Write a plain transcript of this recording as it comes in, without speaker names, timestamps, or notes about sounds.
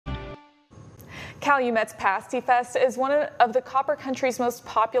Calumet's Pasty Fest is one of the Copper Country's most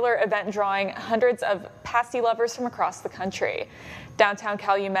popular event, drawing hundreds of pasty lovers from across the country. Downtown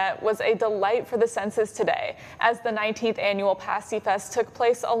Calumet was a delight for the senses today, as the 19th annual Pasty Fest took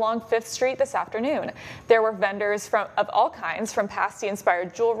place along 5th Street this afternoon. There were vendors of all kinds, from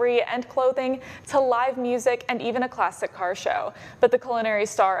pasty-inspired jewelry and clothing to live music and even a classic car show. But the culinary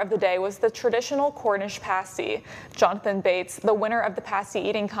star of the day was the traditional Cornish pasty. Jonathan Bates, the winner of the pasty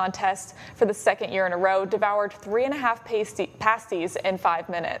eating contest for the second year in a row, devoured 3.5 pasties in 5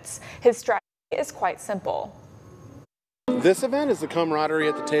 minutes. His strategy is quite simple. This event is the camaraderie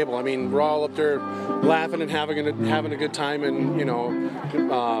at the table. I mean, we're all up there laughing and having a good time, and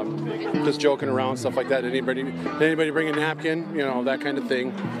just joking around, stuff like that. Anybody bring a napkin, that kind of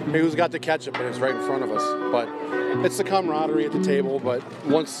thing. Hey, who's got the ketchup? And it's right in front of us. But it's the camaraderie at the table. But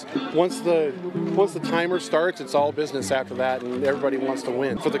once the timer starts, it's all business after that, and everybody wants to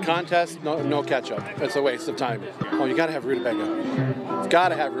win. For the contest, no ketchup. It's a waste of time. Oh, you got to have rutabaga. You've got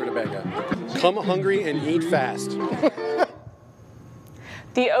to have rutabaga. Come hungry and eat fast.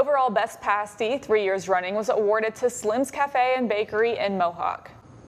 The overall best pasty 3 years running was awarded to Slim's Cafe and Bakery in Mohawk.